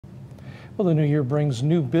Well, the new year brings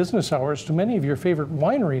new business hours to many of your favorite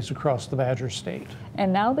wineries across the Badger State.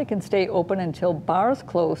 And now they can stay open until bars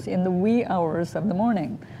close in the wee hours of the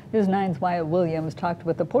morning. News 9's Wyatt Williams talked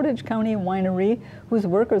with the Portage County Winery, whose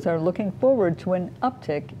workers are looking forward to an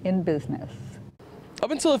uptick in business.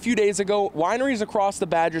 Up until a few days ago, wineries across the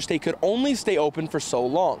Badger State could only stay open for so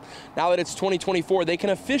long. Now that it's 2024, they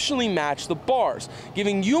can officially match the bars,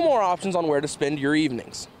 giving you more options on where to spend your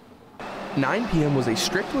evenings. 9 p.m. was a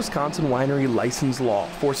strict Wisconsin winery license law,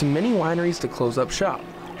 forcing many wineries to close up shop.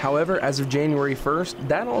 However, as of January 1st,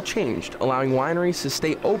 that all changed, allowing wineries to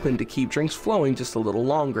stay open to keep drinks flowing just a little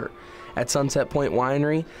longer. At Sunset Point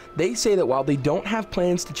Winery, they say that while they don't have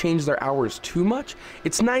plans to change their hours too much,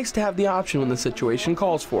 it's nice to have the option when the situation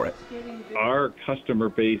calls for it. Our customer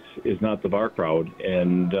base is not the bar crowd,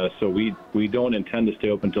 and so we don't intend to stay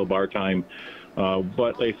open until bar time.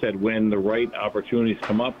 But like I said, when the right opportunities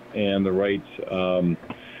come up and the right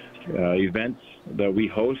events that we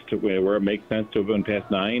host where it makes sense to open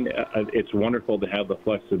past 9, it's wonderful to have the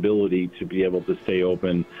flexibility to be able to stay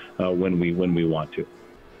open when we want to.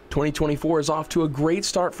 2024 is off to a great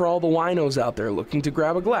start for all the winos out there looking to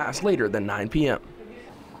grab a glass later than 9 p.m.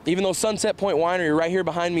 Even though Sunset Point Winery right here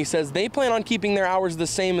behind me says they plan on keeping their hours the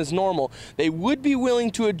same as normal, they would be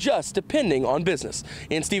willing to adjust depending on business.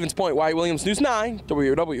 In Stevens Point, Wyatt Williams, News 9,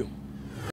 WOW.